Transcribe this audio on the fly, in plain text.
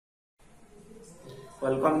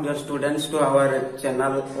Welcome dear students to our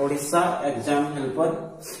channel Odisha Exam Helper.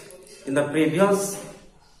 In the previous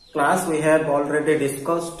class we have already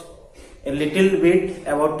discussed a little bit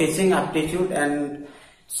about teaching aptitude and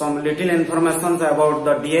some little information about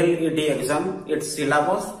the D.El.Ed exam, its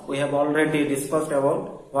syllabus. We have already discussed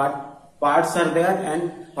about what parts are there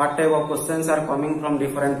and what type of questions are coming from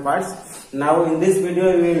different parts. Now in this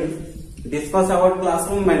video we will discuss about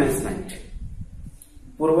classroom management.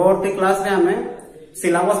 पूर्ववर्ती class रे हमें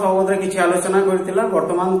syllabus बाबद रे किछि आलोचना करथिला.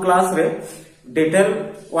 वर्तमान class रे detail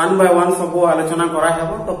 1 bye 1 सब आलोचना करा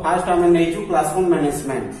हेबो. तो फर्स्ट हमें नेइछु क्लासरूम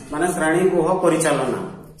मैनेजमेंट माने श्रेणी गृह परिचालना.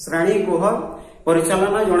 श्रेणी गृह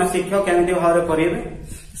परिचालना जने शिक्षक केमिति भाबरे करिवे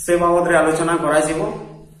से बाबद रे आलोचना करा जिवो.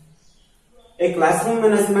 ए क्लासरूम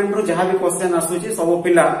मैनेजमेंट रो जहां भी क्वेश्चन आसुची सब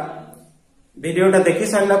पिला वीडियोटा देखि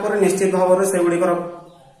सारला पर निश्चित भाबरे से गुडी कर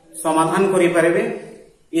समाधान करि परिबे.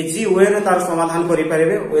 इजी वे रे तार समाधान करि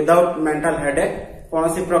परिबे विदाउट मेंटल हेडेक.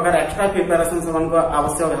 कोनोसी प्रकार एक्स्ट्रा प्रिपरेशन समान को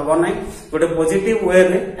आवश्यक हबो नै. गोटे पॉजिटिव वे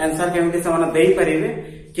रे आंसर केमिति समान देई परिबे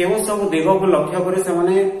केवो सब दिग को लक्ष्य करि समान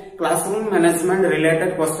क्लासरूम मैनेजमेंट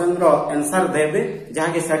रिलेटेड क्वेश्चन रो आंसर देबे जहा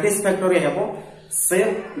कि सैटिस्फैक्टरी हेबो से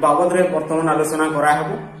बाबद रे वर्तमान आलोचना करा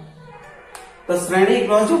हेबो. तो श्रेणी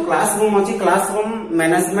गृह जो क्लासरूम अछि क्लासरूम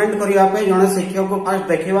मैनेजमेंट करिया पे जने शिक्षक को फास्ट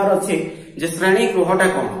देखिबार अछि जे श्रेणी गृहटा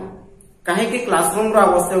कोन काहे कि क्लासरूम रो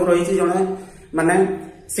आवश्यक रही छि जने माने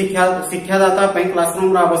शिक्षादाता पे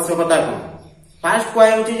क्लासरूम रो आवश्यकता कोन. फास्ट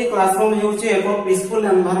कोइ होछि जे क्लासरूम हेउछि एक पीसफुल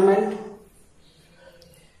एनवायरनमेंट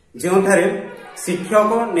जोठारे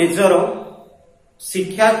शिक्षक निजर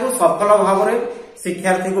शिक्षा को सफल भाव रे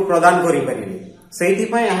शिक्षार्थी को प्रदान करि परिबे. सेहि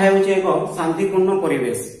पय आहा होछि एक शांतिपूर्ण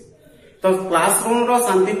परिवेश. तो क्लासरूम रो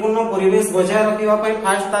शांतिपूर्ण परिवेश बजाय रखिबा पय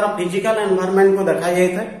फास्ट तार फिजिकल एनवायरनमेंट को देखा जाय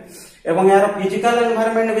था एवं यार फिजिकल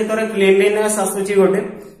एनवायरनमेंट भीतर क्लीनलीनेस आसुची. गोटे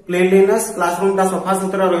क्लीनलीनेस क्लासरूम ता सफा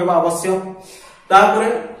सुतरा रहबा आवश्यक. तापरे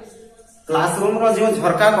क्लासरूम रो जो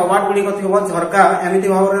झरका कबाट गुडी कथिबो झरका एमिति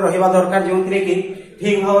भाव रे रहबा दरकार जोंतरे कि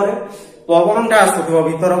ठीक भाव रे पवन ता आसुथबो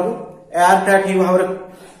भीतर को एयर ता ठीक भाव रे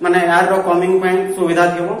माने एयर रो कमिंग पॉइंट सुविधा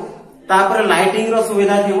थिबो. तापरे लाइटिंग रो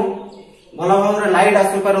सुविधा थिबो भला भाव रे लाइट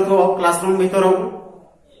आसु पारुथबो क्लासरूम भीतर को.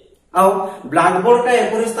 आ ब्लैक बोर्ड ता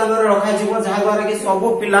एपुरी स्थान रे रखा जिवो जहा द्वारा कि सब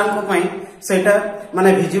पिलांको पई सेटा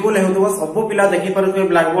माने विजिबल हेउथबो सब पिला देखि पारुथबे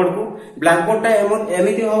ब्लैक बोर्ड को. ब्लैक बोर्ड ता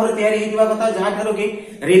एमिति भाव रे तयारी हिदिबा कथा जहा थारो कि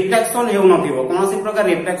रिफ्लेक्शन हेउ नथिबो कोनोसी प्रकार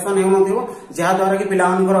रिफ्लेक्शन हेउ नथिबो जहा द्वारा कि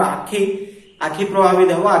पिलांकर आखि प्रभावित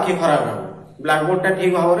हेबो आखि खराब हेबो. ब्लैक बोर्ड ता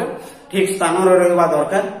ठीक भाव रे ठीक स्थान रे रहबा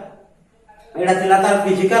दरकार. एडा थिला तार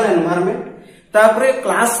फिजिकल एनवायरनमेंट. तापरे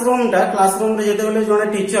क्लासरूम रे जेते बेले जने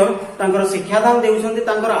टीचर तांकर शिक्षादान देउछन्ती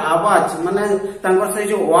तांकर आवाज माने तांकर से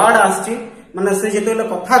जो वर्ड आछि माने से जेते बेले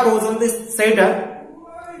कथा कहउछन्ती सेटा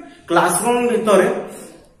क्लासरूम भीतर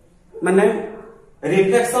माने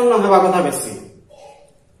रिफ्लेक्शन न हेबा कथा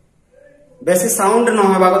बेसी साउंड न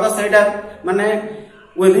हेबा कथा सेटा माने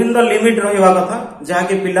विदिन द लिमिट रहबा कथा जहा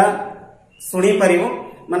कि पिला सुनी परिबो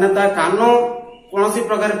माने ता कानो कोनोसी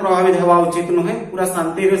प्रकार प्रभावित हेबा उचित नहे. पूरा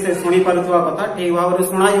शांति रे से सुनी पारुथवा कथा ठीक भाव रे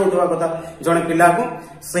सुना जाउथवा कथा जने पिला को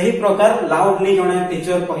सही प्रकार लाउडली जने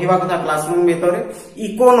टीचर कहिबा कथा क्लासरूम भीतर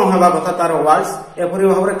इको न हेबा कथा तार वर्ड्स एपरि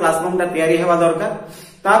भाव रे क्लासरूम ता तयारी हेबा दरकार.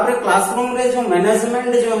 तापरे क्लासरूम रे जो मैनेजमेंट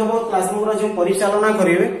जो हेबो क्लासरूम रो जो परिचालना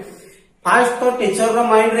करिवे फर्स्ट तो टीचर रो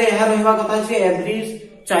माइंड रे एहा रहबा कथा जे एवरी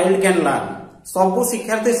चाइल्ड कैन लर्न. सब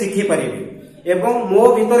शिक्षार्थी शिखि परिबे एवं मो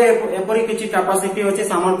भीतर एपरी किछि कैपेसिटी अछि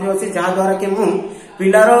सामर्थ्य अछि जहा द्वारा कि मु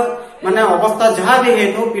पिलार माने अवस्था जहा भी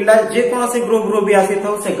हेतो पिला जे कोनोसी ग्रुप रो भी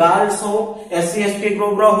आसीथो से गर्ल्स हो एससी एसटी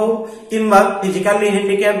ग्रुप रो हो किंबा फिजिकली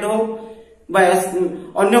हैंडिकैप्ड हो बा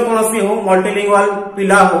अन्य कोनोसी हो मल्टीलिंगुअल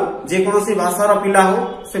पिला हो जे कोनोसी भाषार पिला हो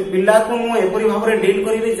से पिला को मु एपरी भाव रे डील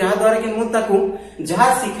करिवे जहा द्वारा कि मु ताकू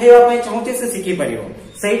जहा सिखैबा पय चाहूची से सिखि परिबो.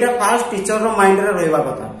 सेटा फास्ट टीचर रो माइंड रे रहबा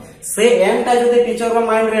कथा. से एम ता जदि टीचर रो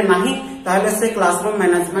माइंड रे नाही ताले से क्लासरूम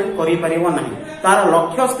मैनेजमेंट करि परिबो नाही. तार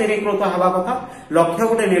लक्ष्य स्थिरीकृत हेबा कथा. लक्ष्य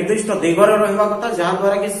गोटे निर्दिष्ट दिगरे रहबा कथा जहा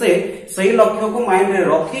द्वारा कि से सही लक्ष्य को माइंड रे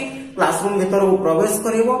रखी क्लासरूम भीतर को प्रवेश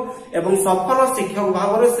करिवो एवं सफल शिक्षक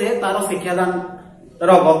भाव रे से तार शिक्षादान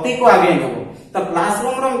रो गति को आगे नेबो. त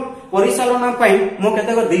क्लासरूम रो परिचालना पई मो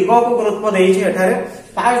केतेक दिग को गुरुत्व देइ छै. एठारे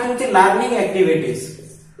फर्स्ट होछि लर्निंग एक्टिविटीज.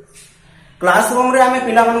 क्लासरूम रे आमे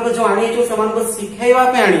पिला मन को जो आनी छु समान को सिखाइबा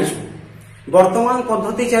पे आनी छु. वर्तमान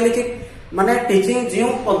पद्धति चली छि माने टीचिंग जो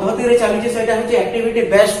पद्धति रे चली छि सेटा होछि एक्टिविटी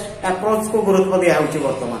बेस्ड अप्रोच को गुरुत्व दिया होछि.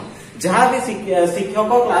 वर्तमान जहा भी शिक्षक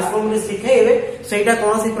क्लासरूम रे सिखाइबे सेटा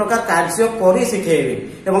कोनोसी प्रकार कार्य करी सिखाइबे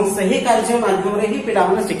एवं सही कार्य माध्यम रे ही पिला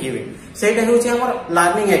मन सिखिबे. सेटा होछि हमर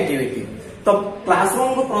लर्निंग एक्टिविटी. तो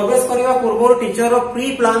क्लासरूम को प्रवेश करने पूर्व टीचर प्री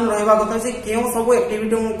प्लान रहा कथा से क्यों सब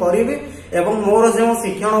एक्टिविटी मु करिवे एवं मोर जो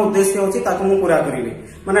शिक्षण उद्देश्य अच्छी ताकू पूरा करी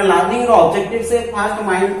माने लर्निंग ऑब्जेक्टिव से फास्ट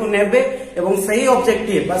माइंड को नेबे एवं सही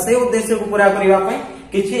ऑब्जेक्टिव बा सही उद्देश्य को पूरा करबा पई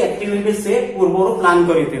किछि एक्टिविटी से पूर्व प्लान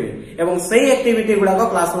करिथिबे एवं सही एक्टिविटी गुडा को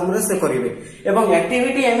क्लासरूम रे से करिवे एवं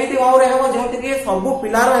एक्टिविटी एमिति भाव रे हेबो जेंति कि सब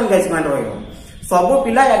पिलार एंगेजमेंट रहइबो सब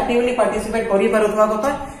पिला एक्टिविटी पार्टिसिपेट करि पारुथवा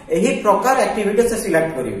कथा एही प्रकार एक्टिविटी से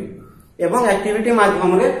सिलेक्ट करिवे एवं एक्टिविटी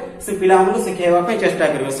माध्यम रे से पिला हमको सिखेबा पे चेष्टा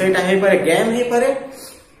करिवे सेटा हे पारे गेम हे पारे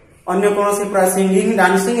अन्य कोनोसी प्रा सिंगिंग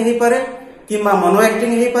डांसिंग हे पारे किंबा मनो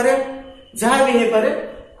एक्टिंग हे पारे जहां भी हे पारे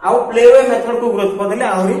आउ प्ले वे मेथड को गुरुत्व देले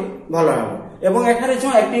आहुरी भलो हेबो एवं एठारे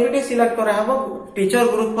जो एक्टिविटी सिलेक्ट करा हबो टीचर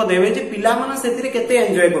गुरुत्व देबे जे पिला माने सेतिरे केते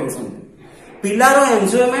एन्जॉय करछन पिलारो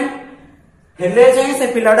एन्जॉयमेंट हेले जाय से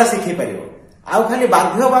पिलाडा सिखि परिबो आउ खाली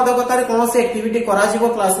बाध्यबाधकतार कोनोसी एक्टिविटी करा जिवो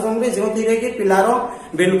क्लासरूम रे जो थिरे कि पिलारो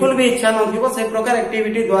बिल्कुल भी इच्छा नथिबो से प्रकार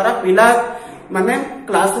एक्टिविटी द्वारा पिला माने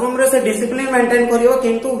क्लासरूम रे से डिसिप्लिन मेंटेन करियो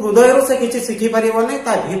किंतु हृदय रो से किछि सिखि परिबो नै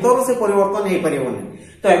ता भीतर से परिवर्तन हे परिबो नै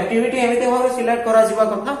तो एक्टिविटी एमिते भाव सिलेक्ट करा जिवा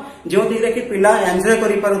कथा जो थिरे कि पिला एन्जॉय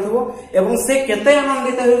करि पारुथबो एवं से केते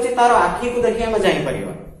आनंदित होउची तार आखी को देखि हम जानि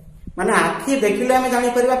परिबा माने आखी देखिले हम जानि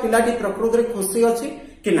परिबा पिलाटी प्रकृति रे खुशी अछि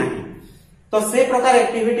कि नाही तो से प्रकार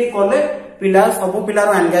एक्टिविटी कोले पिला सब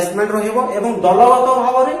पिलार एंगेजमेंट रहिबो एवं दलगत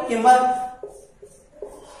भाव रे किंबा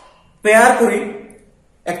पेयर करी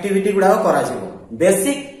एक्टिविटी गुडा करा जिवो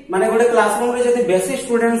बेसिक माने गोटे क्लासरूम रे जदि बेसिक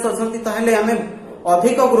स्टूडेंट्स अछंती ताहले हमें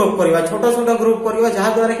अधिक ग्रुप करबा छोटो छोटो ग्रुप करबा जहा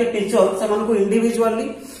द्वारा कि टीचर सेमान को इंडिविजुअली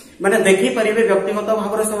माने देखि परिबे व्यक्तिगत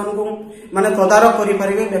भाव रे सेमान को माने तदारक करि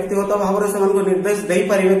परिबे व्यक्तिगत भाव रे सेमान को निर्देश देई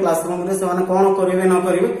परिबे क्लासरूम रे सेमान कोन करिवे न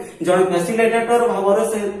करिवे जण फैसिलिटेटर भाव रे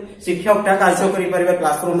से शिक्षक टा कार्य करि परिबे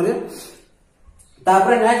क्लासरूम रे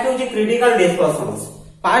तापर नेक्स्ट होची क्रिटिकल डिस्कशंस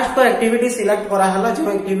फास्ट तो एक्टिविटी सिलेक्ट करा हला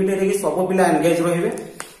जो एक्टिविटी रे कि सब पिला एंगेज रहिबे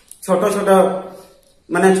छोटो छोटो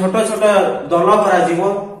माने छोटो छोटो दल करा जीवो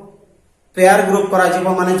पेयर ग्रुप करा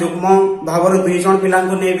जीवो माने जुग्म भाव रे दुई जण पिला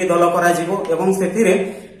को नै भी दल करा जीवो एवं सेथिरे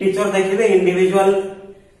टीचर देखिबे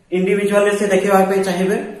इंडिविजुअल से देखिबा पे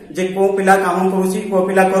चाहिबे जे को पिला काम करूची को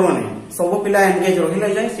पिला करू नै सब पिला एंगेज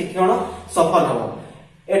रहिले जाय शिक्षण सफल हो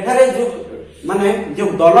एठारे जो माने जो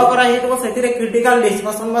दल करा हेतबो सेथिरे क्रिटिकल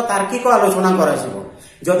डिस्कशन बा तार्किक आलोचना करा जिवो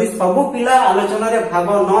जदि सब पिला आलोचना रे भाग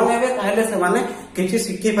न नेबे ताहले से माने किछि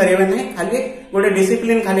सिखि परिबे नै खाली गोटे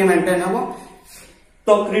डिसिप्लिन खाली मेंटेन हबो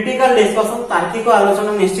तो क्रिटिकल डिस्कशन तार्किक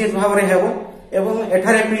आलोचना निश्चित भाव रे हेबो एवं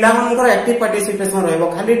एठारे पिला मानकर एक्टिव पार्टिसिपेशन रहबो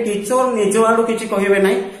खाली टीचर निजो आडू किछि कहिबे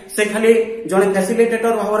नै से खाली जने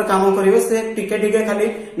फैसिलिटेटर भाव रे काम करिवे से टिके टिके खाली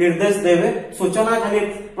निर्देश देबे सूचना खाली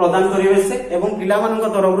प्रदान करिवे से एवं पिला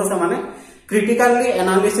मानकर तरफ रे से माने क्रिटिकली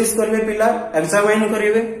एनालिसिस करिवे पिला एग्जामिन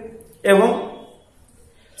करिवे एवं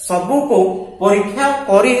सबू को परीक्षा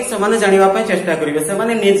करी से माने जानिबा पय चेष्टा करिवे से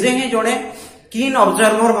माने निजे ही जने कीन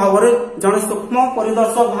ऑब्जर्वर भाव रे जने सूक्ष्म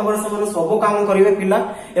परिदर्शक भाव रे से माने सब काम करिवे पिला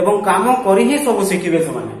एवं काम करी ही सब सिखिबे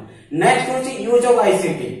से माने नेक्स्ट होची यूज ऑफ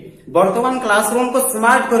आईसीटी वर्तमान क्लासरूम को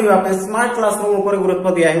स्मार्ट करिवा पे स्मार्ट क्लासरूम ऊपर गुरुत्व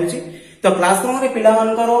दिया हेउची तो क्लासरूम रे पिला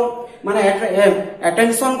मानकर माने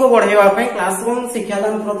अटेंशन को बढ़ाइबा पे क्लासरूम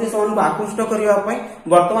शिक्षादान प्रति समान को आकृष्ट करिवा पे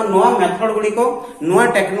वर्तमान नया मेथड गुडी को नया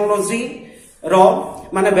टेक्नोलॉजी रो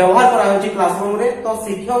माने व्यवहार करा होची क्लासरूम रे तो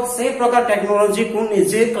शिक्षक से प्रकार टेक्नोलॉजी को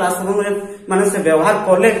निजे क्लासरूम रे माने से व्यवहार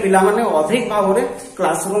करले पिला माने अधिक भाव रे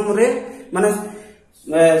क्लासरूम रे माने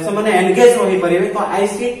से माने एंगेज रही परिबे तो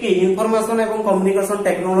आईसीटी इंफॉर्मेशन एवं कम्युनिकेशन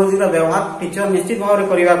टेक्नोलॉजी रो व्यवहार टीचर निश्चित भाव रे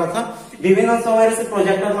करिवा कथा विभिन्न समय से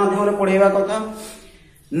प्रोजेक्टर माध्यम रे पढाइबा कथा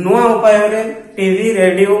नया उपाय रे टीवी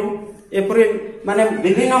रेडियो एपरि माने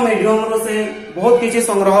विभिन्न मीडियम रो से बहुत किछि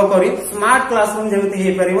संग्रह करी स्मार्ट क्लासरूम जेमिति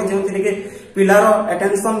हे परिबो जेमिति कि पिलार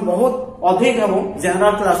अटेंशन बहुत अधिक हबो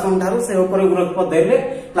जनरल क्लासरूम थारु से ऊपर गुरुत्व देले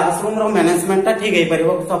क्लासरूम रो मैनेजमेंट ता ठीक हे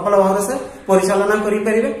परिबो सफल भाव से परिचालना करि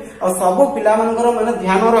परिबे और सब पिला मानकर माने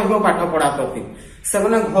ध्यान रहबो पाठ पढा प्रति से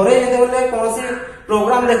माने घरे जेतेबेले कोनोसी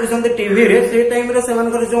प्रोग्राम देखुछन्ते टीवी रे से टाइम रे से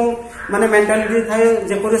मानकर जो माने मेंटालिटी थाए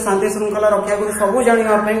जेपरि शांति श्रृंखला रक्षा करी सब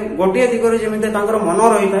जानिबा पय गोटिए दिगरे जेमिते तांकर मन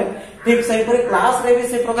रही थाए ठीक सही परि क्लास रे भी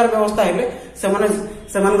से प्रकार व्यवस्था हेले से माने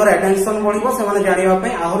सेमानकर अटेंशन बढ़िबो से माने जानिबा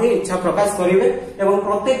पय आहुरी इच्छा प्रकाश करिवे एवं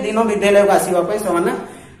प्रत्येक दिन विद्यालय को आसीबा पय से माने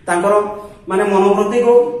तांकर माने मनोवृत्ति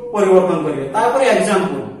को परिवर्तन करिवे तापर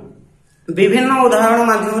एग्जांपल विभिन्न उदाहरण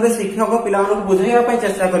माध्यम रे शिक्षक पिला मानक बुझाइबा पय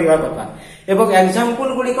चेष्टा करिवा कथा एवं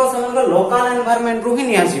एग्जांपल गुडी को सेमानकर लोकल एनवायरनमेंट रु ही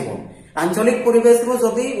नि आसीबो आंचलिक परिवेश रु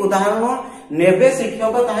जदि उदाहरण नेबे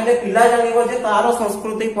शिक्षक ताहले पिला जानिबो जे तार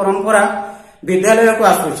संस्कृति परंपरा विद्यालय को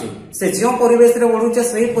आसुची से जो परिवेश रे बढुचे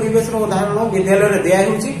सही परिवेश रो उदाहरण विद्यालय रे दिया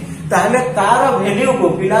हेउची ताहले तार वैल्यू को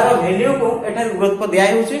पिलार वैल्यू को एटा गुरुत्व दिया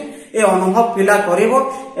हेउची ए अनुभव पिला करिवो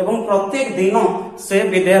एवं प्रत्येक दिन से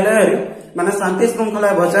विद्यालय रे माने शांति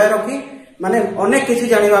श्रृंखला बजाय रखी माने अनेक किसी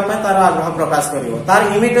जानिबा पे तार आग्रह प्रकाश करिवो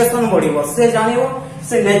तार इमिटेशन बढ़िवो से जानिवो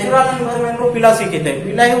से नेचुरल एनवायरनमेंट रो पिला शिखिते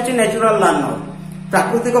पिला हेउची नेचुरल लर्नर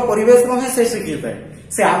प्राकृतिक परिवेश रो से शिखिते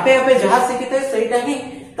से आपे आपे जहा शिखिते सेटा ही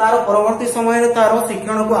तार परवर्ती समय तार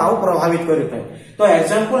शिक्षण को आउ प्रभावित करिते तो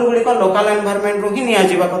एग्जांपल गुडी को लोकल एनवायरनमेंट रो ही निया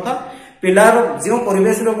जीवा कथा पिलार जो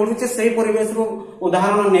परिवेश रो बढुचे सेही परिवेश रो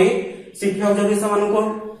उदाहरण नै शिक्षक जदि समान को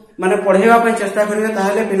माने पढ़ेवा पे चेष्टा करिवे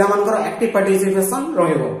ताहले पिला मानकर एक्टिव पार्टिसिपेशन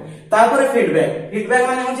रहइबो तापर फीडबैक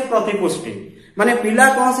माने होची प्रतिपुष्टि माने पिला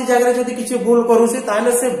कोनसी जगह जदि किछि भूल करूसी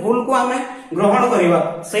ताहले से भूल को हमें ग्रहण करिवा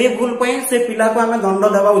सेही भूल पई से पिला को हमें दंड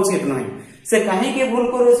देवा उचित नहीं से काहे के भूल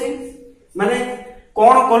करूसी माने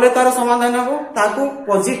कोन कले तार समाधान हो ताकू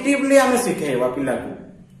पॉजिटिवली हमें सिखेवा पिला को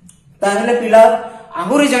ताहले पिला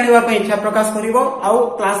आहुरी जानिबा पे इच्छा प्रकाश करिवो आ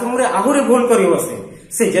क्लासरूम रे आहुरी भूल करिवो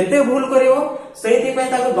से जते भूल करिवो सेति पे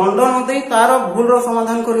ताको दंड न देई तार भूल रो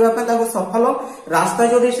समाधान करिवा पे ताको सफल रास्ता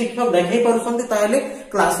जदि शिक्षक देखै परसंती ताहले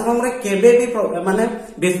क्लासरूम रे केबे भी माने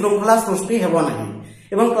विशृंखला सृष्टि हेबो नाही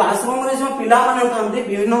एवं क्लासरूम रे जो पिला माने थांती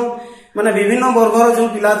विभिन्न वर्गर जो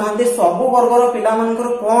पिला थांती सब वर्गर पिला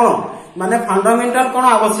मानकर कोन माने फंडामेंटल कोन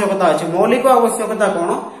आवश्यकता अछि मौलिक आवश्यकता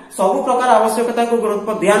कोन सब प्रकार आवश्यकता को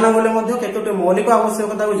गुरुत्व दिया न बोले मध्य केतोटे मौलिक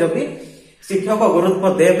आवश्यकता को जदि शिक्षक गुरुत्व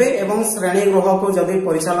देबे एवं श्रेणी गृह को जदि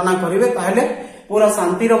परिचालना करिवे ताहले पूरा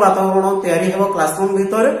शांतिर वातावरण तैयारी हेबो क्लासरूम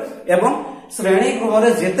भीतर एवं श्रेणी गृह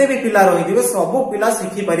रे जेते भी पिला रहिदिबे सब पिला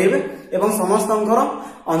शिखि परिबे एवं समस्तंकर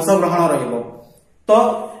अंशग्रहण रहिबो तो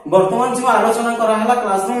वर्तमान जो आलोचना करा हला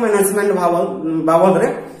क्लासरूम मैनेजमेंट बाबद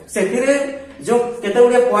रे सेतिरे जो केते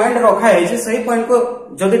गुडे पॉइंट रखा है सही पॉइंट को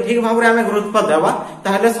जदि ठीक भाव रे हमें गुरुत्व देवा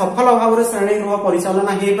ताहले सफल भाव रे श्रेणी गृह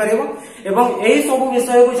परिचालना हेई परिबो एवं एई सब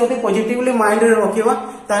विषय को जदि पॉजिटिवली माइंड रे रखिबा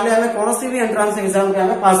ताहले हमें कोनोसी भी एंट्रेंस एग्जाम रे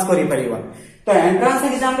हमें पास करि परिबा तो एंट्रेंस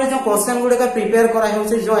एग्जाम रे जो क्वेश्चन गुडे का प्रिपेयर करा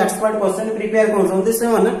हेउसे जो एक्सपर्ट क्वेश्चन प्रिपेयर करछन्ती से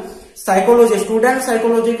माने साइकोलॉजी स्टूडेंट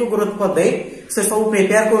साइकोलॉजी को गुरुत्व दे से सब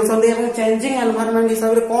प्रिपेयर करछन्ती एवं चेंजिंग एनवायरनमेंट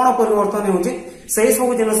हिसाब रे कोन परिवर्तन होउची सेही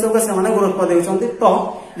सब जिनस को से माने गुरुत्व देउछन्ती तो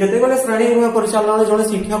जते बेले श्रेणी गृह परिचालन जने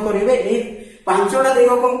शिक्षक करिवे एई पांचटा दिग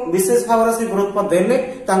को विशेष भाव से गुरुत्व देले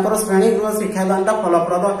तांकर श्रेणी गृह शिक्षादानटा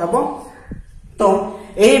फलप्रद हेबो तो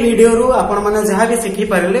एई वीडियो रु आपण माने जहा भी सिखि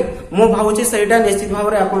पारले मो भाबुची सेटा निश्चित भाव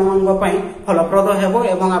रे आपण मनक पई फलप्रद हेबो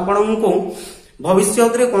एवं आपनकु भविष्य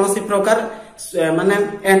रे कोनोसी प्रकार माने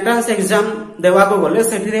एंट्रेंस एग्जाम देवा को बोले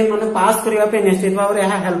सेठी माने पास करिवा पे निश्चित भाव रे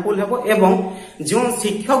हेल्पफुल हेबो एवं जो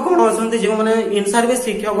शिक्षक गण अछंती जो माने इन सर्विस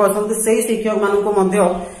शिक्षक अछंती सेही शिक्षक मानको मध्य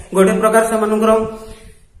गोटे प्रकार से मानकर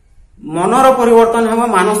मनर परिवर्तन हेबो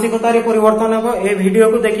मानसिकता रे परिवर्तन हेबो ए वीडियो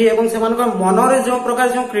को देखि एवं से मानकर मनरे जो प्रकार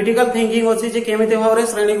जो क्रिटिकल थिंकिंग अछि जे केमिते भाव रे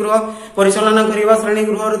श्रेणी गृह परिचालना करिवा श्रेणी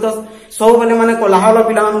गृह रे तो सब बेले माने कोलाहल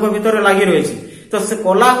पिला मानक भीतर लागि रहिछि तो से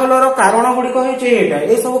कोलाहलर कारण गुडी को हेछि एटा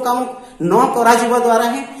ए सब काम न करा जिबा द्वारा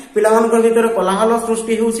ही पिलामानकर भीतर कोलाहल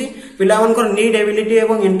सृष्टि होउछि पिलामानकर नीड एबिलिटी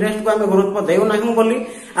एवं इंटरेस्ट को हमें गुरुत्व देउ नाही बोली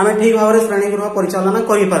हमें ठीक भाव रे श्रेणी गृह परिचालना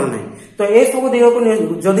करि पारु नै तो ए सब दिग को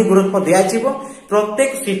जदि गुरुत्व दिया जिवो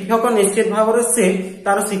प्रत्येक शिक्षक निश्चित भाव रे से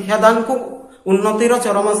तार शिक्षादान को उन्नतिर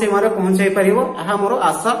चरम सीमा रे पहुंचाई परिबो आहा मोर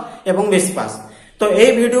आशा एवं विश्वास तो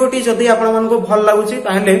ए वीडियोटी जदि आपण मानको भल लागुछि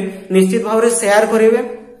ताहले निश्चित भाव रे शेयर करिवे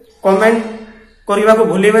कमेंट करने को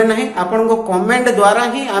भूलिबे नहीं आपण को कमेंट द्वारा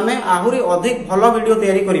ही आमे आहुरी अधिक भलो वीडियो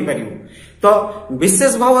तैयारी करि परिबो तो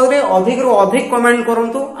विशेष भाव रे अधिक रु अधिक कमेंट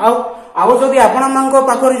करंतु आउ जदि आपण मानको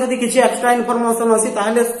पाखरि जदि किछि एक्स्ट्रा इन्फॉर्मेशन अछि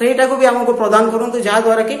ताहले सेटा को भी हमको प्रदान करंतु जा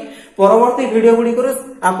द्वारा कि परवर्ती वीडियो गुडी करे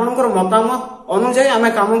आपनकर मतामत अनुसार आमे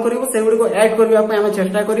काम करिवो से गुडी को ऐड करिवा पे आमे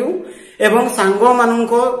चेष्टा करिवो एवं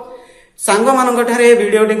सांग मानक ठारे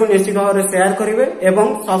वीडियोटी को निश्चित भाव रे शेयर करिवे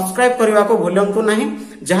एवं सब्सक्राइब करबा को भूलंतु नहीं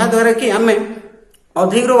जहा द्वारा कि आमे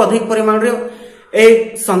अधिक रु अधिक परिमाण रे ए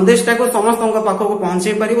संदेशटा को समस्त पाख को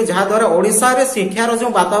पहुंचे पारिबो जहा द्वारा ओडिसा रे शिक्षार जो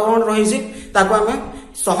वातावरण रहिछि ताको हमें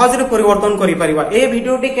सहज रे परिवर्तन करि परिबा ए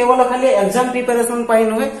वीडियोटी केवल खाली एग्जाम प्रिपरेशन पाई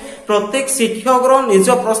नहे प्रत्येक शिक्षक रो निज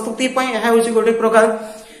प्रस्तुति पई एहा होछि गोटे प्रकार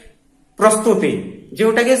प्रस्तुति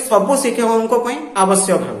जोटा कि सब शिक्षकक पई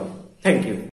आवश्यक हबो थैंक यू।